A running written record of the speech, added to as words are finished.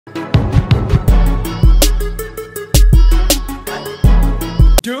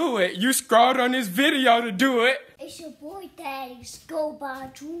it. You scrolled on this video to do it. It's your boy Daddy, go by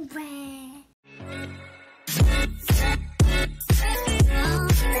Joovier.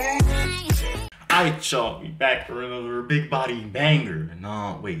 Alright, y'all, we back for another big body banger.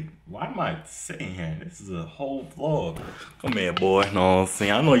 No, wait, why am I sitting here? This is a whole vlog. Come here, boy. No, I'm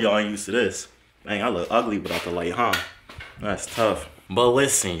saying, I know y'all ain't used to this. Dang, I look ugly without the light, huh? That's tough. But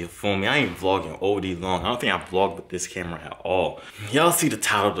listen, you feel me? I ain't vlogging OD long. I don't think I vlogged with this camera at all. Y'all see the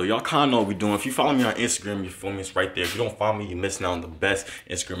title though. Y'all kind of know what we doing. If you follow me on Instagram, you feel me? It's right there. If you don't follow me, you're missing out on the best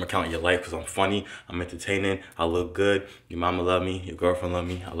Instagram account in your life because I'm funny, I'm entertaining, I look good. Your mama love me, your girlfriend love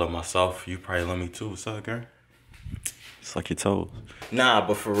me, I love myself. You probably love me too. What's up, girl? Suck your toes. Nah,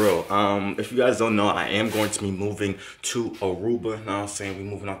 but for real, if you guys don't know, I am going to be moving to Aruba. You know what I'm saying? We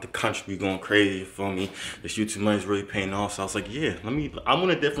moving out the country, we going crazy, you feel me? This YouTube money is really paying off. So I was like, yeah, I'm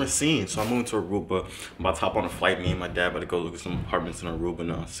on a different scene. So I'm moving to Aruba. I'm about to hop on a flight. Me and my dad about to go look at some apartments in Aruba, you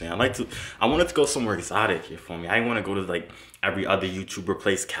know what I'm saying? I wanted to go somewhere exotic, you feel me? I didn't want to go to like every other YouTuber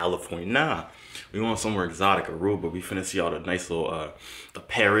place, California. Nah. We want somewhere exotic, Aruba. We finna see all the nice little, the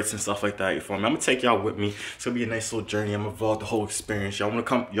parrots and stuff like that. You feel me? I'm gonna take y'all with me. It's gonna be a nice little journey. I'm gonna vlog the whole experience. Y'all wanna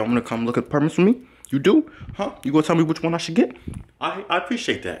come look at apartments with me? You do? Huh? You gonna tell me which one I should get? I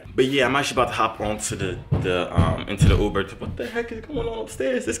appreciate that. But yeah, I'm actually about to hop onto into the Uber. What the heck is going on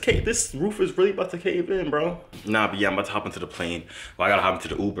upstairs? This roof is really about to cave in, bro. Nah, but yeah, I'm about to hop into the plane. Well, I gotta hop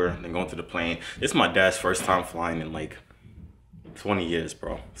into the Uber, then go into the plane. This is my dad's first time flying in like 20 years,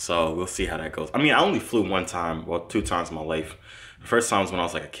 bro. So we'll see how that goes. I mean, I only flew one time, well, 2 times in my life. The first time was when I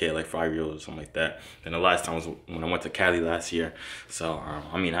was like a kid, like 5 years old or something like that. Then the last time was when I went to Cali last year. So,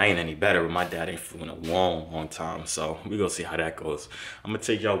 I mean, I ain't any better, but my dad ain't flew in a long, long time. So we gonna see how that goes. I'm gonna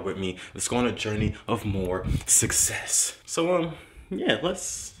take y'all with me. Let's go on a journey of more success. So, yeah,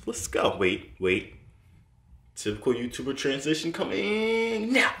 let's go. Wait. Typical YouTuber transition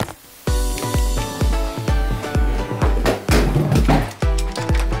coming now.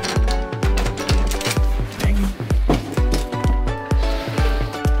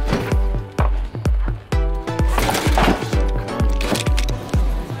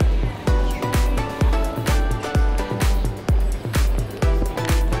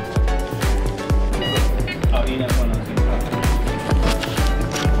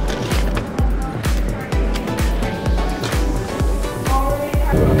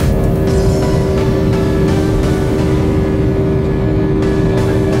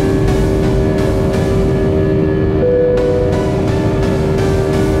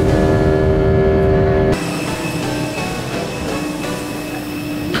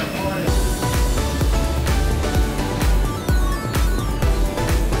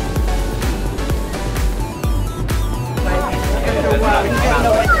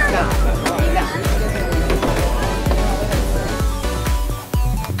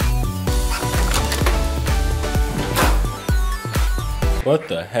 What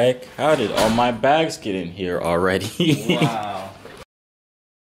the heck? How did all my bags get in here already? Wow.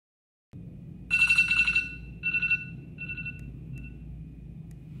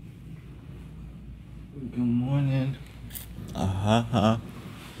 Good morning.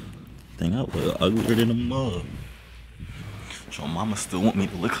 Think I look uglier than a mug. Your mama still want me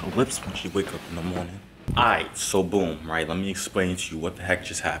to lick her lips when she wake up in the morning. Alright, so boom, right? Let me explain to you what the heck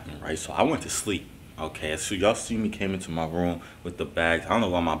just happened, right? So I went to sleep. Okay, so y'all see me came into my room with the bags. I don't know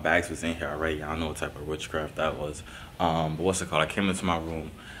why my bags was in here already. I don't know what type of witchcraft that was. But what's it called? I came into my room.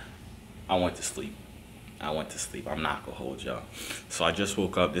 I went to sleep. I'm not gonna hold y'all. So I just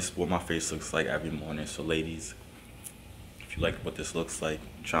woke up. This is what my face looks like every morning. So ladies, if you like what this looks like,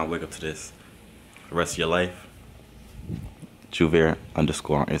 try and wake up to this the rest of your life. Joovier _ on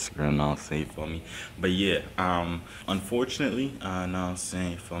Instagram, know what I'm saying, for me. But yeah, unfortunately, know what I'm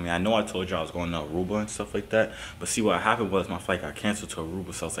saying, for me. I know I told you I was going to Aruba and stuff like that, but see what happened was my flight got canceled to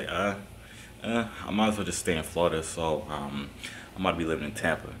Aruba, so I was like, I might as well just stay in Florida, so I'm about to be living in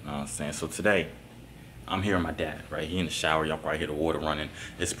Tampa, know what I'm saying. So today, I'm here with my dad, right? He in the shower, y'all probably hear the water running.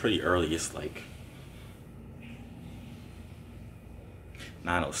 It's pretty early, it's like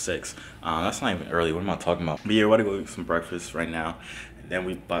 9:06. That's not even early. What am I talking about? But yeah, we're about to go get some breakfast right now. And then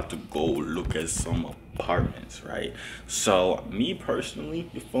we about to go look at some apartments, right? So me personally,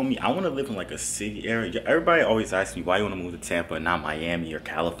 you feel me? I want to live in like a city area. Everybody always asks me why you want to move to Tampa and not Miami or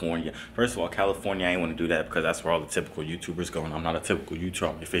California. First of all, California, I ain't want to do that because that's where all the typical YouTubers go. And I'm not a typical YouTuber.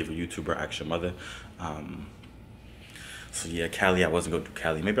 I'm my favorite YouTuber, Action Mother. So yeah, Cali, I wasn't going to do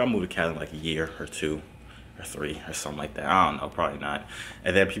Cali. Maybe I'll move to Cali in like a year or 2. Or 3 or something like that. I don't know, probably not.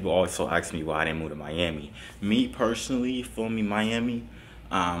 And then people also ask me why I didn't move to Miami. Me personally, you feel me, Miami,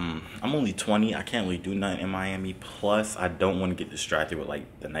 I'm only 20. I can't really do nothing in Miami. Plus, I don't want to get distracted with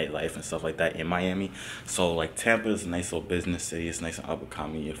like the nightlife and stuff like that in Miami. So like Tampa is a nice little business city. It's nice and up and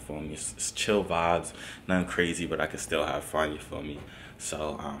coming. You feel me? It's chill vibes, nothing crazy, but I can still have fun. You feel me?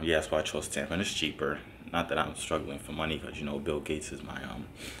 So yeah, that's why I chose Tampa, and it's cheaper. Not that I'm struggling for money, because you know Bill Gates is my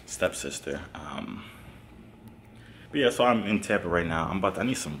stepsister. But yeah, so I'm in Tampa right now. I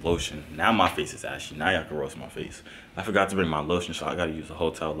need some lotion. Now my face is ashy. Now y'all can roast my face. I forgot to bring my lotion, so I gotta use a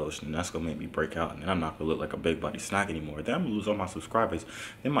hotel lotion. And that's gonna make me break out. And then I'm not gonna look like a big body snack anymore. Then I'm gonna lose all my subscribers.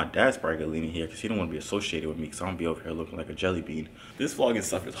 Then my dad's probably gonna leave me here because he don't want to be associated with me, because I'm gonna be over here looking like a jelly bean. This vlogging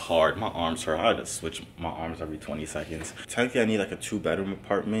stuff is hard. My arms hurt. I had to switch my arms every 20 seconds. Technically, I need like a 2-bedroom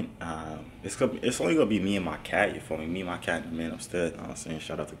apartment. It's only gonna be me and my cat. You feel me? Me, my cat, and the man upstairs. You know what I'm saying?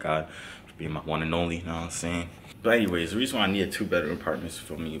 Shout out to God for being my one and only. You know what I'm saying? But anyways, the reason why I need a 2-bedroom apartment is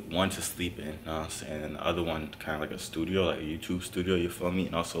for me, one, to sleep in, you know what I'm saying, and the other one kind of like a studio, like a YouTube studio, you feel me?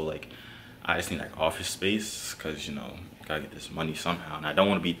 And also like, I just need like office space, because you know, gotta get this money somehow. And I don't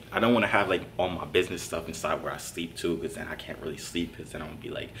want to have like all my business stuff inside where I sleep too, because then I can't really sleep, because then I'm gonna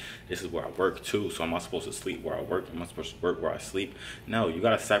be like, this is where I work too, so am I supposed to sleep where I work? Am I supposed to work where I sleep? No, you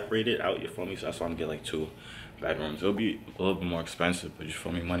gotta separate it out, you feel me? So that's why I'm gonna get like 2 bedrooms. It'll be a little bit more expensive, but you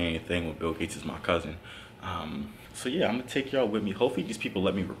feel me? Money ain't a thing when Bill Gates is my cousin. So yeah, I'm gonna take y'all with me. Hopefully these people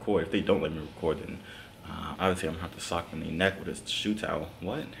let me record. If they don't let me record, then obviously I'm gonna have to sock them in their neck with a shoe towel.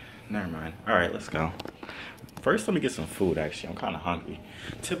 What? Never mind. All right, let's go. First, let me get some food. Actually, I'm kind of hungry.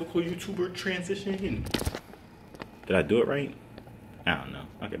 Typical YouTuber transition. Did I do it right? I don't know.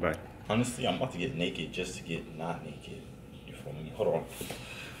 Okay, bye. Honestly, I'm about to get naked just to get not naked. You feel me? Hold on.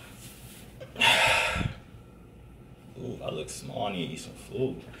 Ooh, I look small. I need to eat some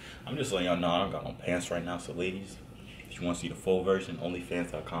food. I'm just letting y'all know I don't got no pants right now. So ladies, if you want to see the full version,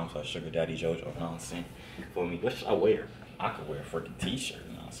 onlyfans.com/sugardaddyjojo. You know what I'm saying? For me, what should I wear? I could wear a freaking t-shirt.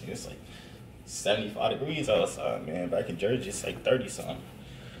 You know what I'm saying? It's like 75 degrees outside, man. Back in Jersey, it's like 30 something.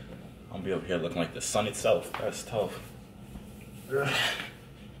 I'm gonna be over here looking like the sun itself. That's tough. Gotta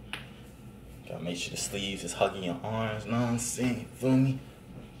make sure the sleeves is hugging your arms. You know what I'm saying? Feel me?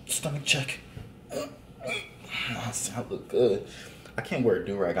 Stomach check. I look good. I can't wear a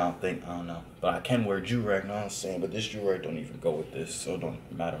do-rag, I don't think. I don't know. But I can wear a Joovier, you know what I'm saying? But this Joovier don't even go with this, so it don't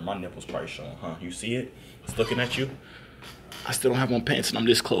matter. My nipples probably showing, huh? You see it? It's looking at you. I still don't have on pants and I'm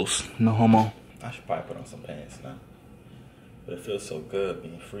this close. No homo. I should probably put on some pants now. But it feels so good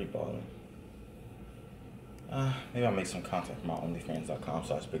being free balling. Maybe I'll make some content for my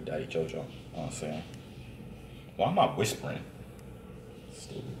onlyfans.com/BigDaddyJojo. You know what I'm saying? Why am I whispering?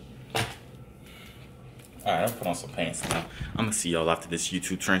 Stupid. Alright, I'll put on some pants now. I'm gonna see y'all after this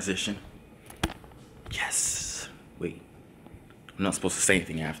YouTube transition. Yes. Wait. I'm not supposed to say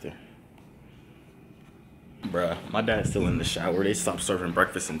anything after. Bruh, my dad's still in the shower. They stopped serving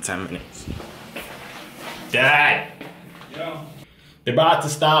breakfast in 10 minutes. Dad! Yo. They're about to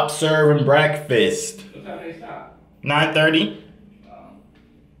stop serving breakfast. What time they stop? 9:30.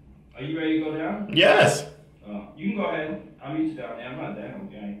 Are you ready to go down? Yes. You can go ahead. I'll meet you down there. I'm not down.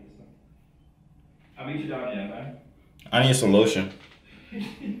 Okay. I'll meet you down there, man. I need some lotion.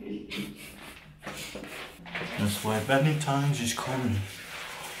 That's why Valentine's is coming.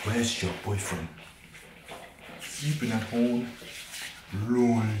 Where's your boyfriend? Sleeping at home.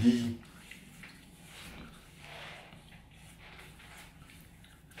 Lonely.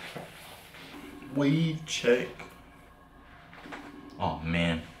 Wave check. Oh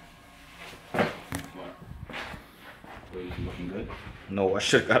man. What? Were you looking good? No, I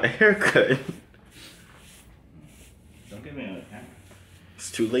should have got a haircut. Don't give me another camera.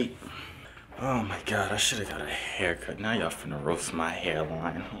 It's too late. Oh my god, I should have got a haircut. Now y'all finna roast my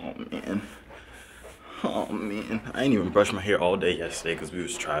hairline. Oh man. Oh man. I ain't even brushed my hair all day yesterday because we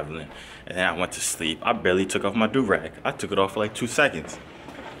was traveling. And then I went to sleep. I barely took off my do-rag. I took it off for like 2 seconds.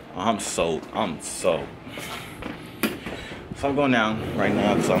 I'm so. So I'm going down right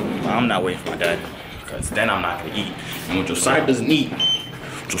now because I'm not waiting for my dad. Because then I'm not gonna eat. And when Josiah doesn't eat,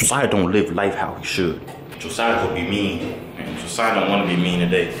 Josiah don't live life how he should. Josiah will be mean. And Josiah don't want to be mean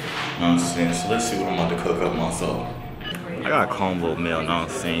today. You know what I'm saying? So let's see what I'm about to cook up myself. I got a calm little meal, you know what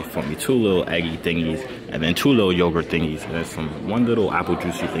I'm saying? For me, 2 little eggy thingies, and then 2 little yogurt thingies, and then 1 little apple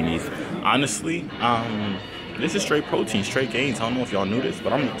juicy thingies. Honestly, this is straight protein, straight gains. I don't know if y'all knew this,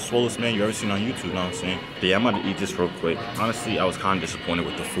 but I'm the swollest man you ever seen on YouTube, you know what I'm saying? But yeah, I'm about to eat this real quick. Honestly, I was kind of disappointed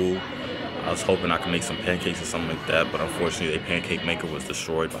with the food. I was hoping I could make some pancakes or something like that, but unfortunately, the pancake maker was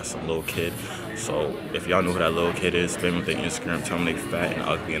destroyed by some little kid. So if y'all know who that little kid is, spam with their Instagram, tell them they fat and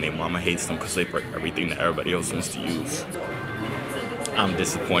ugly, and their mama hates them because they break everything that everybody else wants to use. I'm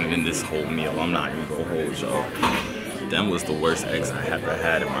disappointed in this whole meal. I'm not even gonna hold y'all. Them was the worst eggs I ever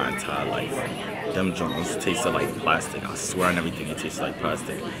had in my entire life. Them Jones tasted like plastic. I swear on everything, it tasted like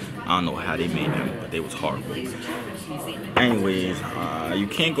plastic. I don't know how they made them, but they was horrible. Anyways, you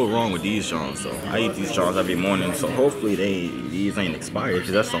can't go wrong with these Jones though. I eat these Jones every morning, so hopefully these ain't expired,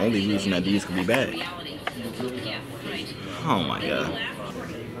 because that's the only reason that these could be bad. Oh my god.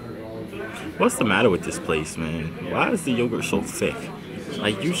 What's the matter with this place, man? Why is the yogurt so thick?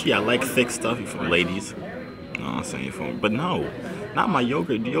 Like, usually I like thick stuff from ladies. No, I'm saying for, but no, not my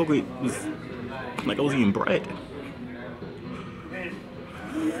yogurt. The yogurt was like I was eating bread.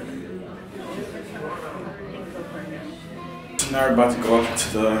 Now we're about to go up to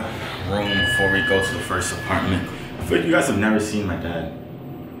the room before we go to the first apartment. I feel like you guys have never seen my dad.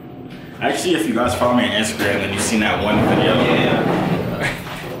 Actually, if you guys follow me on Instagram, then you've seen that one video.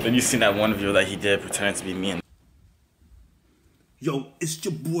 Then you've seen that one video that he did pretending to be me. And yo, it's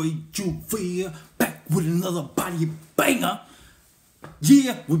your boy Joovier, back with another body banger.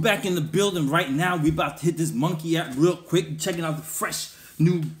 Yeah, we're back in the building right now. We about to hit this monkey out real quick. Checking out the fresh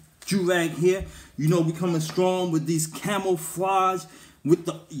new Joovier here. You know we coming strong with these camouflage with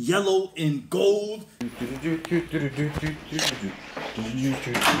the yellow and gold.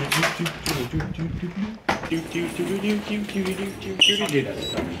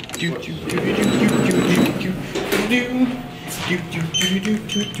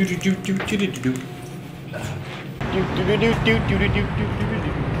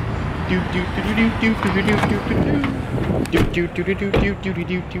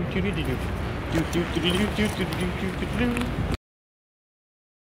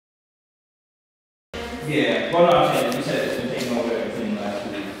 Yeah, well, no, I'm saying, you said it's been taking over everything last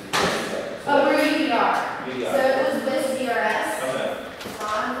week. Oh, we're UDR. So it was with CRS. Okay.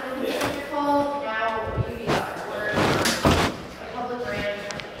 Called now UDR. We're a public brand,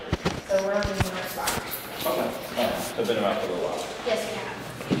 so we're on the new spot. Okay. Alright, so been around for a little while. Yes, we have.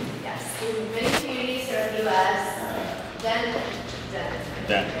 Yes, we've been to communities here in the US. Then.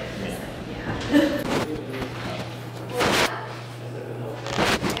 that.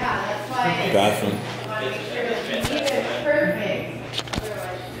 Yeah, that's why. Bathroom. Perfect.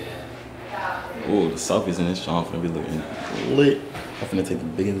 Ooh, the selfies in this shop finna be looking lit. I'm finna take the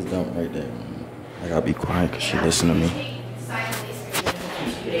biggest dump right there. I gotta be quiet because she listening to me.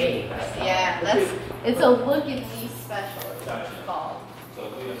 Yeah, it's a look and see special. It's called.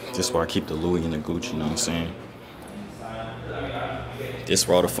 This is where I keep the Louis and the Gucci, you know what I'm saying? This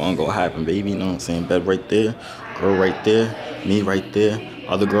where all the fun gonna happen, baby, you know what I'm saying? Bed right there, girl right there, me right there,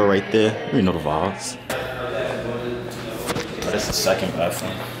 other girl right there. You know the vibes. That's the second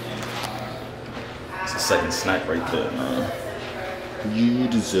bathroom. It's the second snack right there, man. You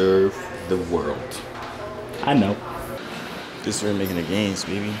deserve the world. I know. This is where we're making the games,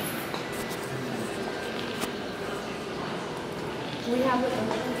 baby. We have a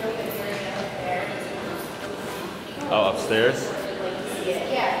area up there. Oh, upstairs?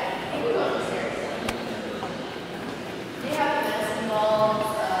 Yeah. They have a medicine ball.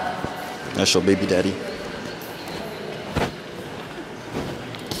 That's your baby daddy.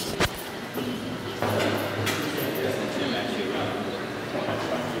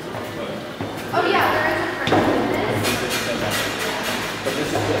 Oh yeah, there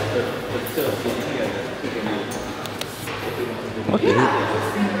is a person in this. What the heck?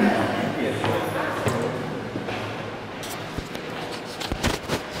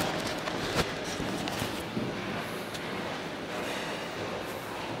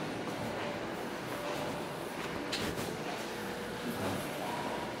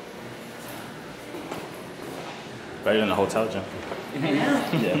 Better than the hotel gym. I know.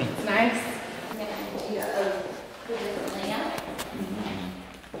 Yeah. It's nice. I'm going to do a different layout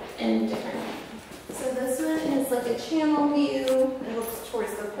and different. So this one is like a channel view. It looks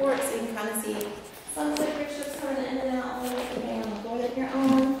towards the port, so you can kind of see sunset ships coming in and out all the way on the floor that you're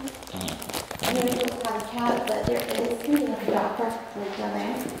on. And then we don't have a cat, but there is going to be like a dog park right down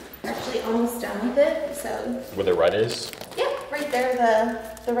there. We're actually almost done with it, so. Where the red is? Yeah, right there,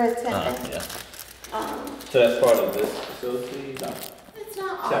 the red tent. Yeah. So that's part of this facility? No. It's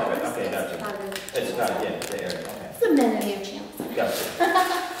not all. Separate, okay, It's gotcha. part of It's not, yeah, the area, okay. It's amenity of channel. Gotcha.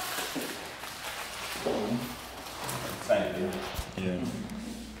 Thank you. Yeah.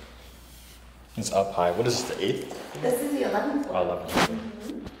 It's up high. What is this, the 8th? This is the 11th floor. Oh, 11th.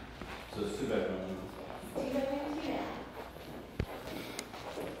 So it's 2 bedrooms. Two bedrooms here.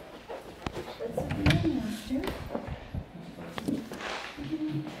 That's a good master.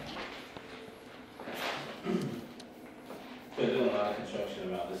 They're doing a lot of construction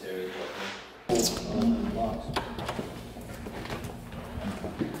around this area.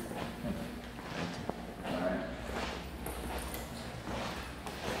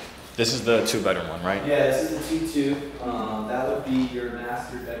 This is the 2-bedroom one, right? Yeah, this is the 2-2. That would be your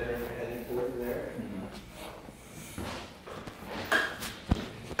master bedroom you're heading for there.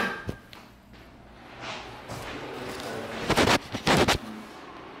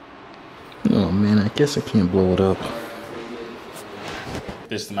 Oh man, I guess I can't blow it up.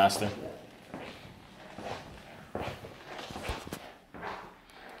 This is the master.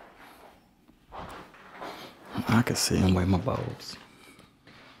 I can see him with my bulbs.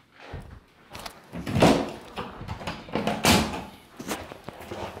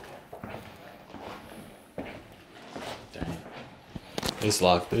 Dang. This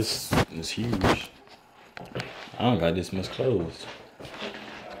lock, this is huge. I don't got this much closed.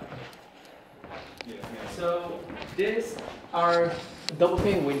 So these are double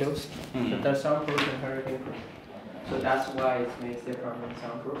pane windows that are soundproof and hurricane proof. So that's why it makes the apartment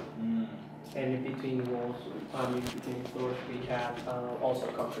soundproof. And in between the walls, between the floors, we have also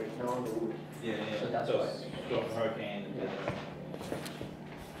concrete, no the wood. Yeah, yeah. So that's why. So hurricane.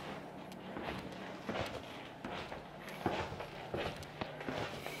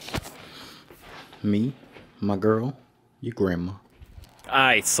 Me, my girl, your grandma.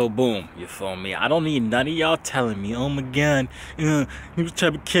 Alright, so boom, you feel me? I don't need none of y'all telling me, oh my god, what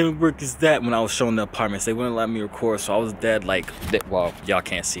type of camera work is that? When I was showing the apartments, they wouldn't let me record, so I was dead like, well, y'all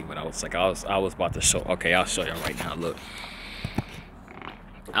can't see what I was like. I was about to show, okay, I'll show y'all right now, look.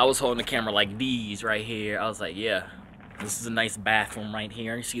 I was holding the camera like these right here. I was like, yeah, this is a nice bathroom right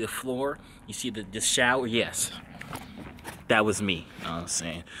here. You see the floor? You see the shower? Yes. That was me, you know what I'm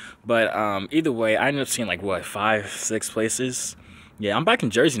saying? But either way, I ended up seeing like, what, 5, 6 places? Yeah, I'm back in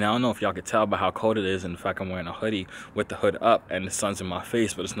Jersey now. I don't know if y'all can tell by how cold it is and the fact I'm wearing a hoodie with the hood up and the sun's in my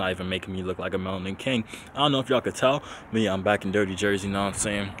face, but it's not even making me look like a melanin king. I don't know if y'all could tell, but yeah, I'm back in dirty Jersey, you know what I'm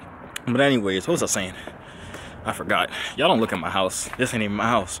saying? But anyways, what was I saying? I forgot. Y'all don't look at my house. This ain't even my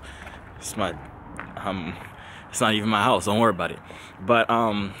house. It's my, it's not even my house. Don't worry about it. But,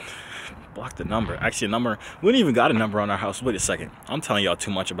 block the number. Actually, a number, we didn't even got a number on our house. Wait a second. I'm telling y'all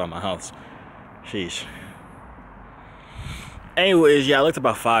too much about my house. Sheesh. Anyways, yeah, I looked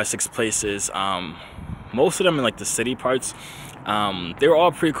about 5, 6 places. Most of them in like the city parts. They were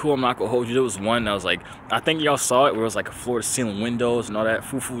all pretty cool. I'm not gonna hold you. There was one that was like, I think y'all saw it, where it was like a floor to ceiling windows and all that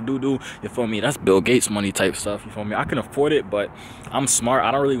foo doo doo. You feel me? That's Bill Gates money type stuff. You feel me? I can afford it, but I'm smart.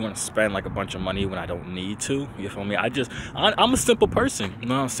 I don't really want to spend like a bunch of money when I don't need to. You feel me? I'm a simple person. You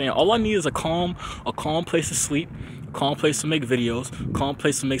know what I'm saying? All I need is a calm place to sleep, a calm place to make videos, a calm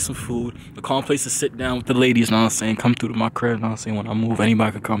place to make some food, a calm place to sit down with the ladies. You know what I'm saying? Come through to my crib. You know what I'm saying? When I move,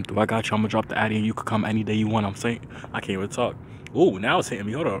 anybody could come through. I got you. I'm gonna drop the addy and you could come any day you want. I'm saying, I can't even talk. Ooh, now it's hitting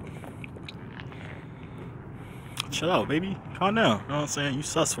me. Hold up. Chill out, baby. Calm down. You know what I'm saying? You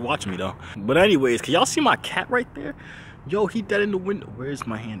sus for watching me, though. But anyways, can y'all see my cat right there? Yo, he dead in the window. Where's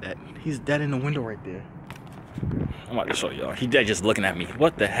my hand at? He's dead in the window right there. I'm about to show y'all. He dead just looking at me.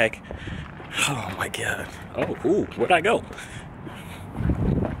 What the heck? Oh, my God. Oh, ooh. Where'd I go?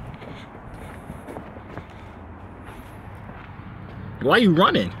 Why are you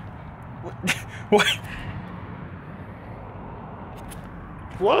running? What?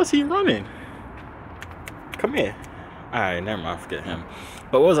 Why is he running? Come here. Alright, never mind, forget him.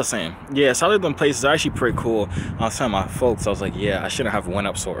 But what was I saying? Yeah, so I lived in places are actually pretty cool. I was telling my folks, I was like, yeah, I shouldn't have went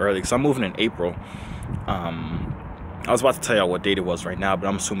up so early because I'm moving in April. I was about to tell y'all what date it was right now, but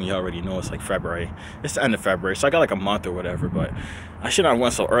I'm assuming you already know it's like February. It's the end of February, so I got like a month or whatever, but I shouldn't have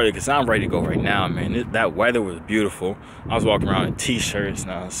went so early because now I'm ready to go right now, man. That weather was beautiful. I was walking around in t-shirts, you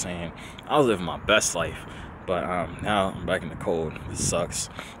know what I'm saying? I was living my best life. But now I'm back in the cold. It sucks.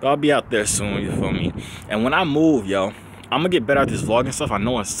 But I'll be out there soon, you feel me? And when I move, yo, I'm gonna get better at this vlogging stuff. I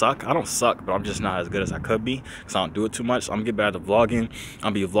know I suck. I don't suck, but I'm just not as good as I could be because I don't do it too much. So I'm gonna get better at the vlogging.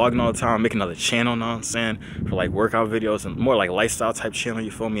 I'll be vlogging all the time, make another channel, you know what I'm saying, for like workout videos and more like lifestyle type channel, you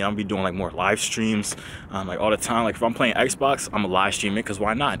feel me? I'm gonna be doing like more live streams like all the time. Like if I'm playing Xbox, I'm gonna live stream it because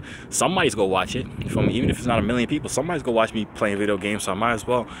why not? Somebody's gonna watch it, you feel me? Even if it's not a million people, somebody's gonna watch me playing video games, so I might as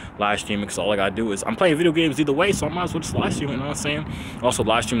well live stream it because all I gotta do is, I'm playing video games either way, so I might as well just live stream it, you know what I'm saying? Also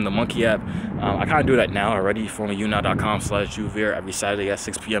live streaming the Monkey app. I kind of do that now already, you feel me? YouNow.com/Joovier. Every Saturday at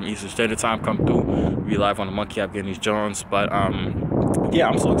 6 p.m. Eastern Standard Time. Come through. We live on the Monkey app getting these Jones. But yeah,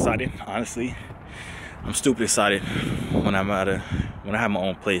 I'm so excited. Honestly, I'm stupid excited when I have my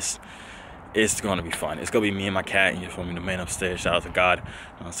own place. It's gonna be fun. It's gonna be me and my cat, and you feel me, the man upstairs. Shout out to God. You know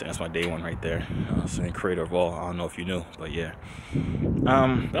what I'm saying? That's my day one right there. You know what I'm saying? Creator of all. I don't know if you knew, but yeah.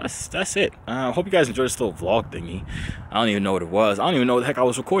 That's it. I hope you guys enjoyed this little vlog thingy. I don't even know what it was. I don't even know what the heck I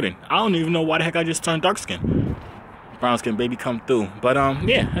was recording. I don't even know why the heck I just turned dark skin. Brown skin baby come through. But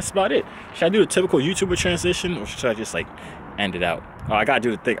yeah, that's about it. Should I do a typical YouTuber transition, or should I just like end it out. Oh, I gotta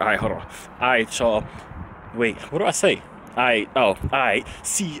do the thing. All right, hold on. All right, y'all. Wait, what do I say? All right.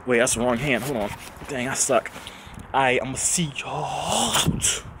 See, wait, that's the wrong hand. Hold on. Dang, I suck. I'm gonna see y'all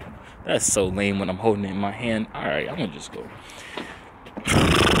out. That's so lame when I'm holding it in my hand. All right, I'm gonna just go.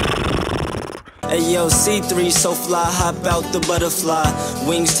 Hey yo, C3 so fly, hop out the butterfly.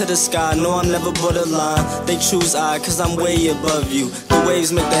 Wings to the sky, no I'm never borderline. They choose I, cause I'm way above you. The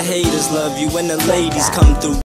waves make the haters love you when the ladies come through.